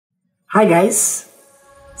Hi guys,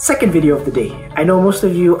 second video of the day. I know most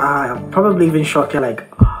of you are probably even shocked. You're like,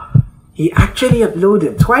 oh, he actually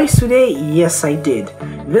uploaded twice today? Yes, I did.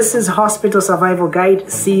 This is Hospital Survival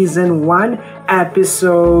Guide Season 1,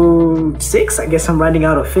 Episode 6. I guess I'm running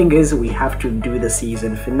out of fingers. We have to do the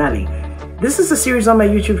season finale. This is a series on my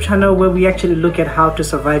YouTube channel where we actually look at how to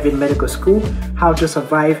survive in medical school, how to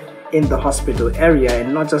survive in the hospital area,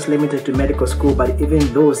 and not just limited to medical school, but even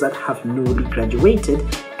those that have newly graduated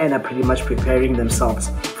and are pretty much preparing themselves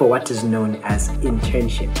for what is known as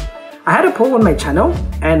internship. I had a poll on my channel,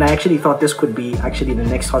 and I actually thought this could be actually the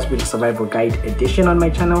next Hospital Survival Guide edition on my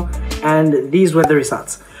channel, and these were the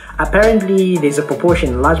results. Apparently, there's a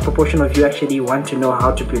large proportion of you actually want to know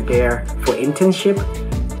how to prepare for internship,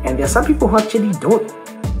 and there are some people who actually don't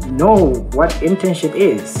know what internship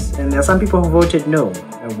is, and there are some people who voted no.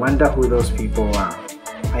 I wonder who those people are.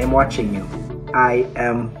 I am watching you. I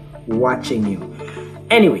am watching you.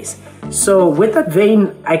 Anyways, so with that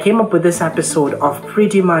vein, I came up with this episode of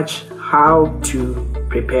pretty much how to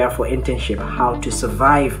prepare for internship, how to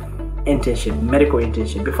survive internship, medical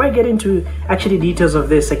internship. Before I get into actually details of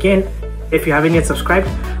this, again, if you haven't yet subscribed,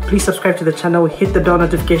 please subscribe to the channel, hit the bell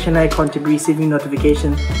notification icon to be receiving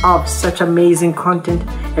notifications of such amazing content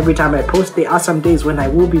every time I post. There are some days when I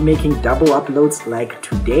will be making double uploads like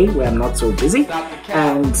today where I'm not so busy.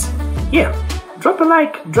 And yeah, drop a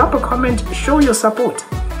like, drop a comment, show your support.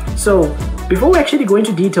 So before we actually go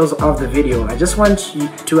into details of the video, I just want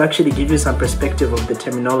to actually give you some perspective of the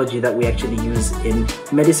terminology that we actually use in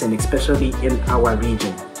medicine, especially in our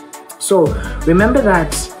region. So remember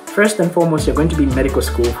that first and foremost, you're going to be in medical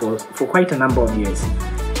school for quite a number of years.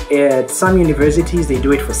 At some universities, they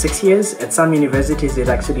do it for 6 years. At some universities, it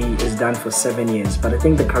actually is done for 7 years. But I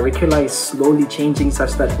think the curricula is slowly changing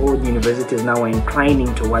such that all universities now are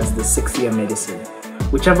inclining towards the 6-year medicine.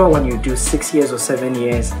 Whichever one you do, 6 years or 7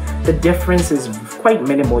 years, the difference is quite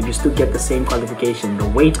minimal. You still get the same qualification. The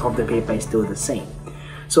weight of the paper is still the same.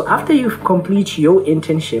 So after you complete your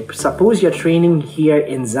internship, suppose you're training here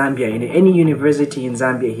in Zambia, in any university in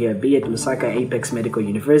Zambia here, be it Lusaka Apex Medical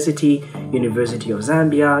University, University of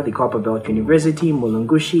Zambia, the Copperbelt University,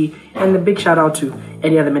 Mulungushi, and a big shout out to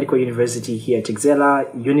any other medical university here, Tigzela,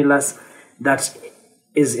 Unilas, that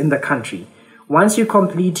is in the country. Once you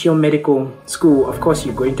complete your medical school, of course,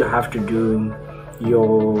 you're going to have to do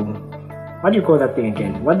your, what do you call that thing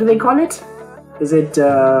again? What do they call it? Is it,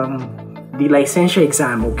 the licensure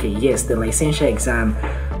exam? Okay, yes, the licensure exam.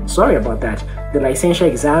 Sorry about that. The licensure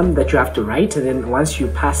exam that you have to write, and then once you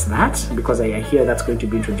pass that, because I hear that's going to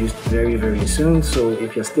be introduced very, very soon. So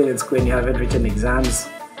if you're still in school and you haven't written exams,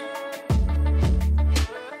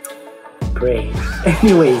 pray.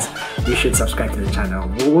 Anyways, you should subscribe to the channel.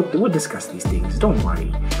 We'll discuss these things. Don't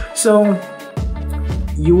worry. So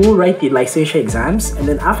you will write the licensure exams, and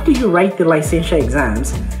then after you write the licensure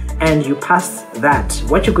exams, and you pass that,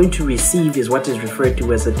 what you're going to receive is what is referred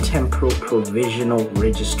to as a temporal provisional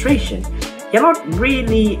registration. You're not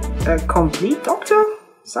really a complete doctor,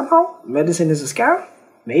 somehow. Medicine is a scam,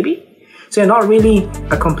 maybe. So you're not really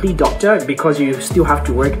a complete doctor because you still have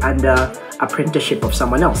to work under apprenticeship of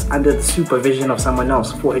someone else, under the supervision of someone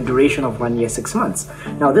else for a duration of 1 year, 6 months.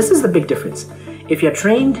 Now, this is the big difference. If you're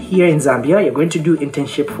trained here in Zambia, you're going to do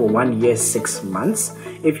internship for 1 year, 6 months.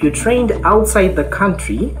 If you're trained outside the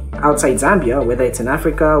country, outside Zambia, whether it's in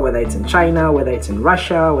Africa, whether it's in China, whether it's in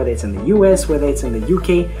Russia, whether it's in the US, whether it's in the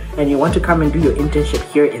UK, and you want to come and do your internship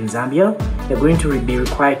here in Zambia, you're going to be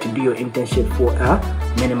required to do your internship for a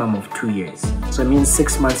minimum of 2 years. So it means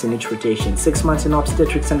 6 months in each rotation, 6 months in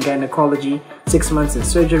obstetrics and gynecology, 6 months in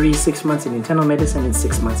surgery, 6 months in internal medicine, and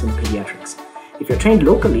 6 months in pediatrics. If you're trained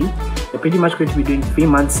locally, you're pretty much going to be doing 3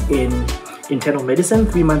 months in internal medicine,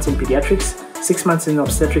 3 months in pediatrics, 6 months in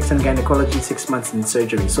obstetrics and gynecology, 6 months in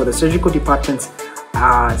surgery. So the surgical departments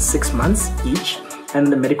are 6 months each, and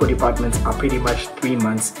the medical departments are pretty much 3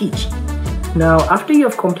 months each. Now, after you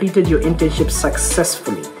have completed your internship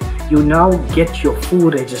successfully, you now get your full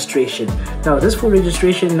registration. Now, this full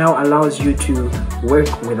registration now allows you to work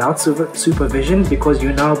without supervision because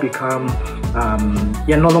you now become,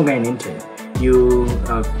 you're no longer an intern. You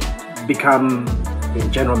become a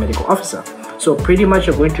general medical officer. So pretty much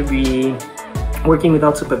you're going to be working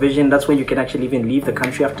without supervision. That's when you can actually even leave the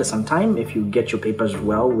country after some time if you get your papers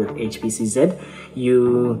well with HPCZ.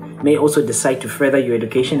 You may also decide to further your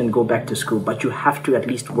education and go back to school, but you have to at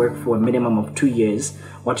least work for a minimum of 2 years,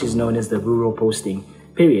 what is known as the rural posting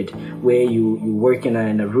period, where you work in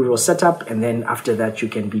a rural setup, and then after that you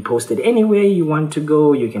can be posted anywhere you want to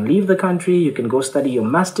go. You can leave the country, you can go study your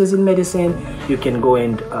master's in medicine, you can go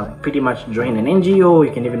and pretty much join an NGO,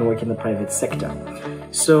 you can even work in the private sector.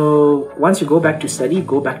 So once you go back to study,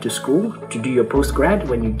 go back to school to do your post-grad.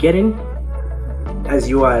 When you get in, as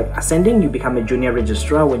you are ascending, you become a junior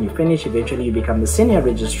registrar. When you finish, eventually you become the senior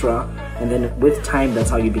registrar, and then with time, that's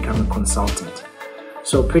how you become a consultant.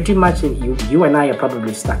 So pretty much you and I are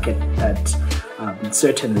probably stuck at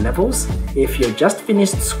certain levels. If you're just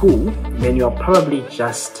finished school, then you're probably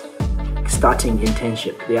just starting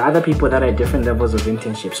internship. There are other people that are at different levels of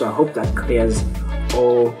internship. So I hope that clears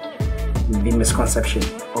all the misconception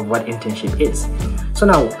of what internship is. So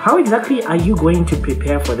now, how exactly are you going to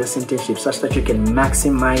prepare for this internship such that you can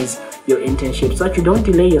maximize your internship so that you don't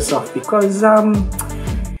delay yourself? Because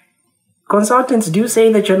consultants do say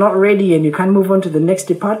that you're not ready and you can't move on to the next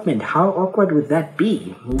department. How awkward would that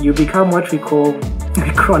be? You become what we call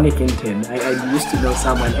a chronic intern. I used to know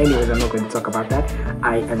someone. Anyways, I'm not going to talk about that.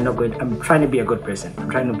 I'm trying to be a good person. I'm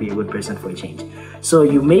trying to be a good person for a change. So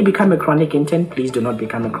you may become a chronic intern. Please do not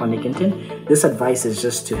become a chronic intern. This advice is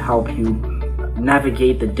just to help you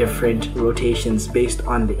navigate the different rotations based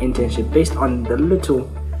on the internship, based on the little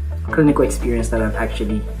clinical experience that I've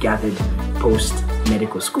actually gathered post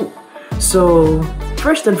medical school. So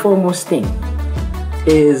first and foremost thing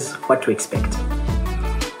is what to expect.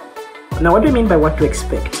 Now, what do I mean by what to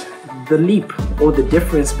expect? The leap or the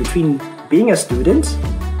difference between being a student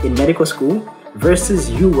in medical school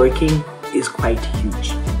versus you working is quite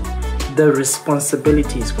huge. The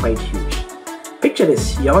responsibility is quite huge. Picture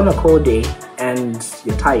this, you're on a cold day and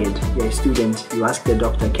you're tired, you're a student, you ask the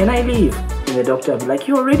doctor, can I leave? And the doctor will be like,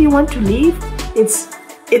 you already want to leave?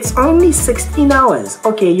 It's only 16 hours.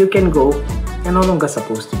 Okay, you can go. You're no longer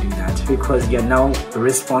supposed to do that because you're now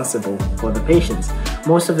responsible for the patients.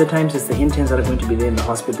 Most of the times it's the interns that are going to be there in the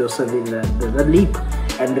hospital. So the leap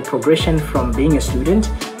and the progression from being a student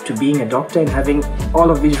to being a doctor and having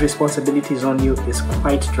all of these responsibilities on you is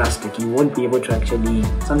quite drastic. You won't be able to actually,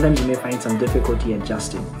 sometimes you may find some difficulty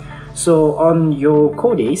adjusting. So on your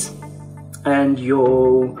core days and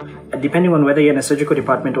depending on whether you're in a surgical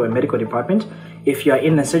department or a medical department, if you're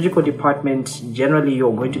in a surgical department, generally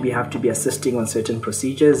you're going to have to be assisting on certain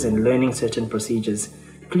procedures and learning certain procedures.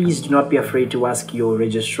 Please do not be afraid to ask your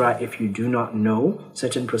registrar if you do not know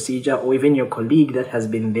certain procedure, or even your colleague that has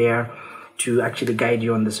been there to actually guide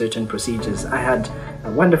you on the certain procedures. I had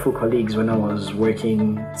wonderful colleagues when I was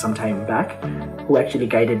working some time back who actually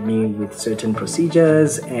guided me with certain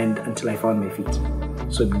procedures and until I found my feet.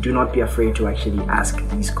 So do not be afraid to actually ask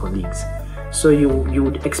these colleagues. So you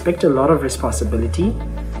would expect a lot of responsibility.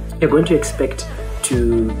 You're going to expect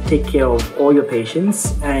to take care of all your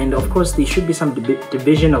patients, and of course there should be some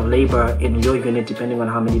division of labor in your unit depending on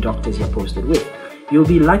how many doctors you're posted with. You'll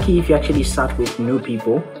be lucky if you actually start with new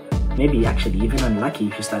people, maybe actually even unlucky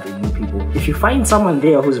if you start with new people. If you find someone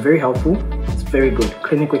there who's very helpful, it's very good.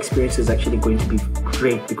 Clinical experience is actually going to be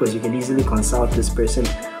great because you can easily consult this person.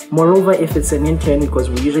 Moreover, if it's an intern, because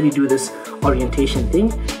we usually do this orientation thing,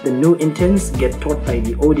 the new interns get taught by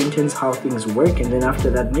the old interns how things work, and then after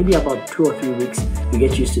that, maybe about 2 or 3 weeks, you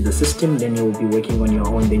get used to the system, then you'll be working on your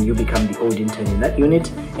own, then you become the old intern in that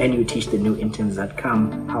unit, and you teach the new interns that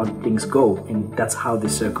come how things go, and that's how the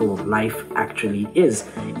circle of life actually is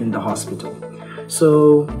in the hospital.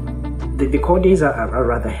 So the core days are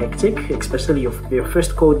rather hectic, especially your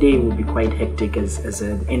first core day will be quite hectic as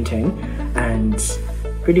an intern, and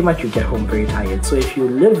pretty much you get home very tired. So if you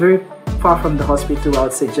live very far from the hospital, I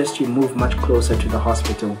would suggest you move much closer to the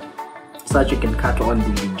hospital so that you can cut on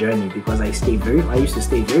the journey, because I used to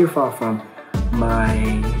stay very far from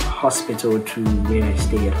my hospital to where I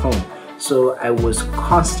stay at home. So I was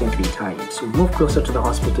constantly tired. So move closer to the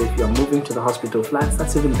hospital. If you're moving to the hospital flats,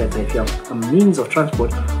 that's even better. If you have a means of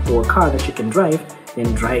transport or a car that you can drive,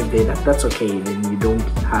 then drive there. That's okay. Then you don't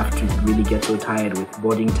have to really get so tired with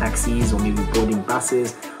boarding taxis or maybe boarding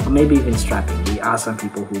buses or maybe even strapping. There are some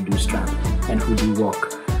people who do strap and who do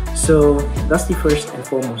walk. So that's the first and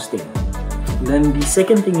foremost thing. Then the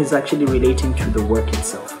second thing is actually relating to the work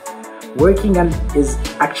itself. Working is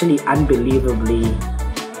actually unbelievably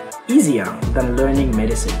easier than learning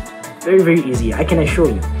medicine. Very, very easy, I can assure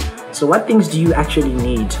you. So what things do you actually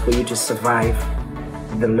need for you to survive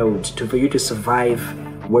the load, for you to survive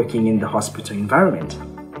working in the hospital environment?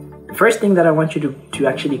 The first thing that I want you to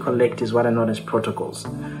actually collect is what are known as protocols.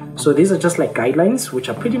 So these are just like guidelines, which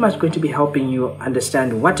are pretty much going to be helping you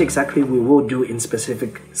understand what exactly we will do in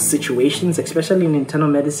specific situations, especially in internal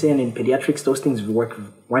medicine, in pediatrics. Those things work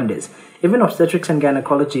wonders. Even obstetrics and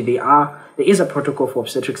gynecology, there is a protocol for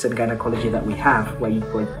obstetrics and gynecology that we have, where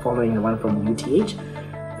you're following the one from UTH.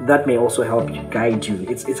 That may also help you, guide you.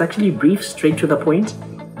 It's actually brief, straight to the point.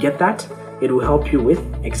 Get that? It will help you with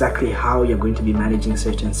exactly how you're going to be managing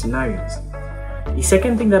certain scenarios. The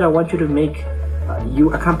second thing that I want you to make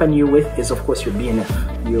you accompany you with is, of course, your BNF,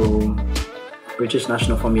 your British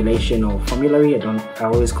National Formulation or Formulary. I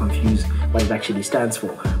always confuse what it actually stands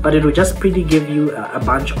for. But it will just pretty give you a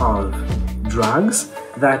bunch of drugs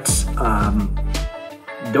that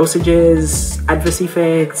dosages, adverse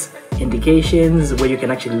effects, indications, where you can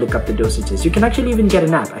actually look up the dosages. You can actually even get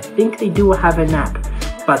an app. I think they do have an app,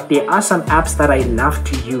 but there are some apps that I love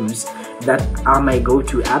to use that are my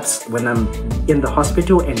go-to apps when I'm in the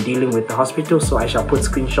hospital and dealing with the hospital. So I shall put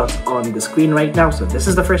screenshots on the screen right now. So this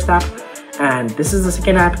is the first app, and this is the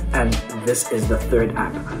second app, and this is the third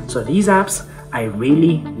app. So these apps, I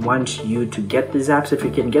really want you to get these apps if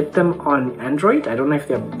you can get them on Android. I don't know if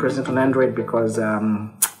they're present on Android because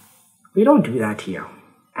we don't do that here.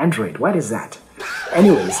 Android, what is that?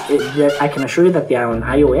 Anyways, I can assure you that they are on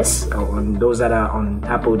iOS, or on those that are on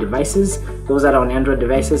Apple devices. Those that are on Android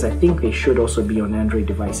devices, I think they should also be on Android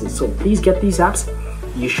devices. So please get these apps.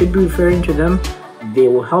 You should be referring to them. They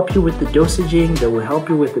will help you with the dosaging. They will help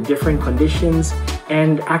you with the different conditions.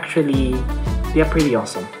 And actually, they're pretty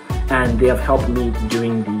awesome. And they have helped me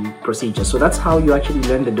during the procedure. So that's how you actually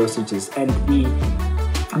learn the dosages. And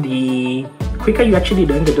the quicker you actually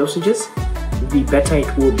learn the dosages, the better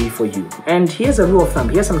it will be for you. And here's a rule of thumb.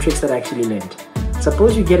 Here's some tricks that I actually learned.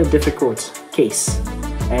 Suppose you get a difficult case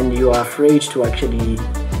and you are afraid to actually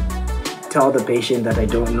tell the patient that I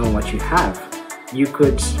don't know what you have. You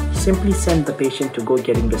could simply send the patient to go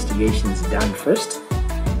get investigations done first.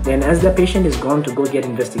 Then as the patient is gone to go get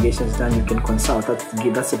investigations done, you can consult.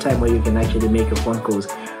 That's the time where you can actually make your phone calls.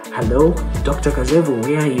 Hello, Dr. Kazevu,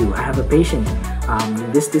 where are you? I have a patient.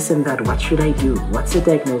 This and that. What should I do? What's the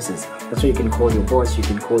diagnosis? That's where you can call your boss, you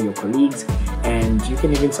can call your colleagues, and you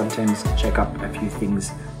can even sometimes check up a few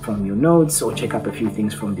things from your notes or check up a few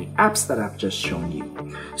things from the apps that I've just shown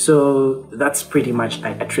you. So that's pretty much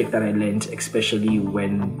a trick that I learned, especially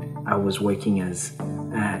when I was working as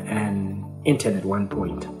an intern at one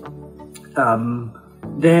point.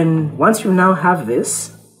 Then once you now have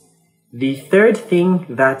this, the third thing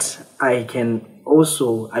that I can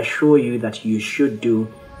also assure you that you should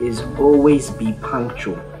do is always be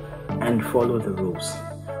punctual and follow the rules.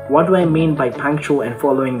 What do I mean by punctual and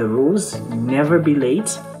following the rules? Never be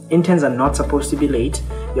late. Interns are not supposed to be late.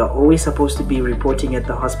 You're always supposed to be reporting at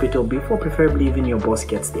the hospital before, preferably even your boss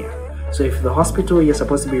gets there. So if the hospital you're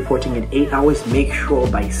supposed to be reporting at 8 hours, make sure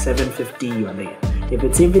by 7:50 you are there. If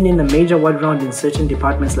it's even in a major ward round in certain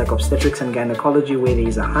departments like obstetrics and gynecology where there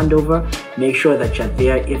is a handover, make sure that you're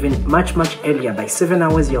there even much earlier. By 7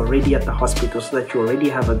 hours you're already at the hospital so that you already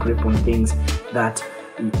have a grip on things that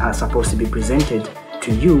are supposed to be presented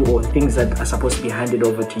to you or things that are supposed to be handed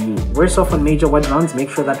over to you. Worse off on major ward rounds, make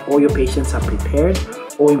sure that all your patients are prepared,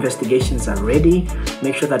 all investigations are ready,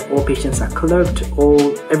 make sure that all patients are clerked,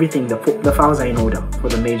 everything, the files are in order for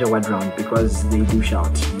the major ward round, because they do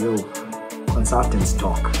shout. Consultants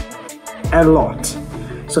talk a lot.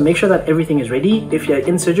 So make sure that everything is ready. If you're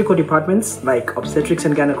in surgical departments like obstetrics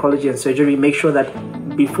and gynecology and surgery, make sure that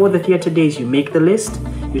before the theater days you make the list.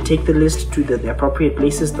 You take the list to the appropriate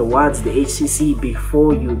places, the wards, the HCC,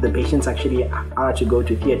 before the patients actually are to go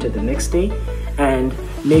to theater the next day. And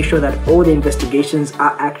make sure that all the investigations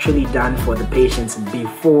are actually done for the patients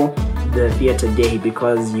before the theater day,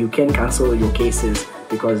 because you can cancel your cases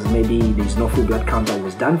because maybe there's no full blood count that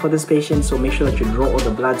was done for this patient. So make sure that you draw all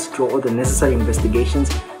the bloods, draw all the necessary investigations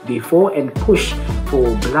before, and push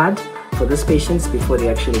for blood for these patients before they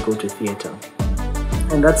actually go to theater.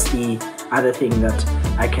 And that's the other thing that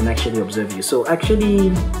I can actually observe you. So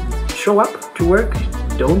actually show up to work,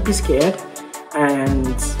 don't be scared,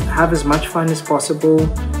 and have as much fun as possible.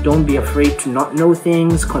 Don't be afraid to not know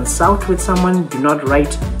things. Consult with someone. Do not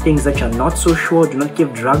write things that you're not so sure. Do not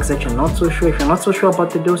give drugs that you're not so sure. If you're not so sure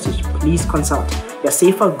about the dosage, please consult. You're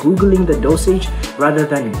safer Googling the dosage rather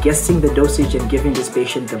than guessing the dosage and giving this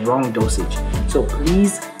patient the wrong dosage. So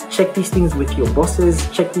please check these things with your bosses,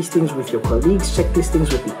 check these things with your colleagues, check these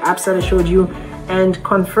things with the apps that I showed you, and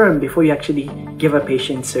confirm before you actually give a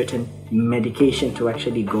patient certain medication to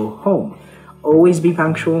actually go home. Always be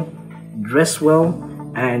punctual, dress well,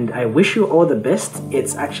 and I wish you all the best.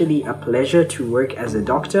 It's actually a pleasure to work as a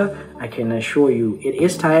doctor. I can assure you it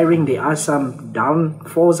is tiring. There are some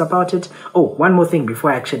downfalls about it. Oh, one more thing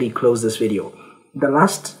before I actually close this video. The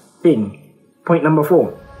last thing, point number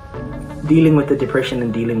 4, dealing with the depression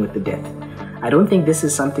and dealing with the death. I don't think this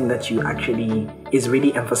is something that is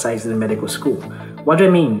really emphasized in medical school. What do I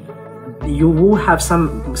mean? You will have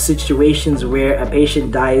some situations where a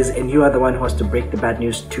patient dies and you are the one who has to break the bad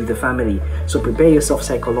news to the family. So prepare yourself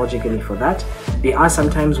psychologically for that. There are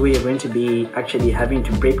some times where you're going to be actually having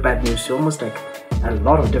to break bad news to almost like a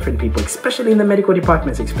lot of different people, especially in the medical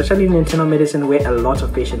departments, especially in internal medicine, where a lot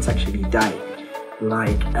of patients actually die.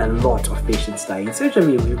 Like, a lot of patients die. In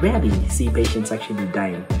surgery, we rarely see patients actually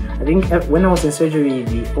dying. I think when I was in surgery,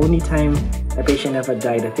 the only time a patient ever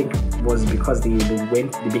died, I think, was because they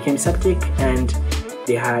became septic and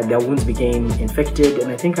their wounds became infected,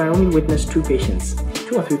 and I think I only witnessed 2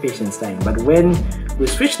 or 3 patients dying. But when we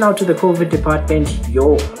switched now to the COVID department,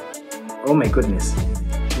 oh my goodness,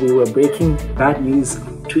 we were breaking bad news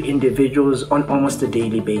to individuals on almost a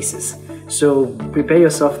daily basis. So prepare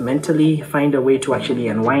yourself mentally, find a way to actually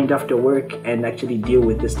unwind after work and actually deal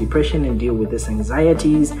with this depression and deal with this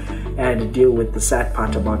anxieties and deal with the sad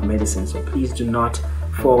part about medicine. So please do not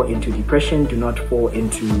fall into depression, do not fall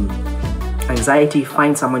into anxiety.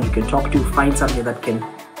 Find someone you can talk to, find something that can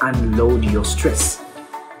unload your stress.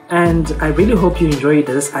 And I really hope you enjoyed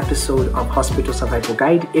this episode of Hospital Survival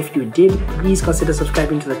Guide. If you did, please consider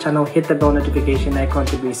subscribing to the channel, hit the bell notification icon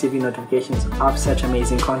to be receiving notifications of such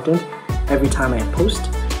amazing content every time I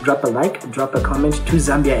post. Drop a like, drop a comment. To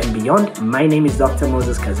Zambia and beyond. My name is Dr.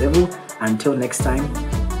 Moses Kazevu. Until next time,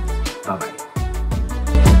 bye-bye.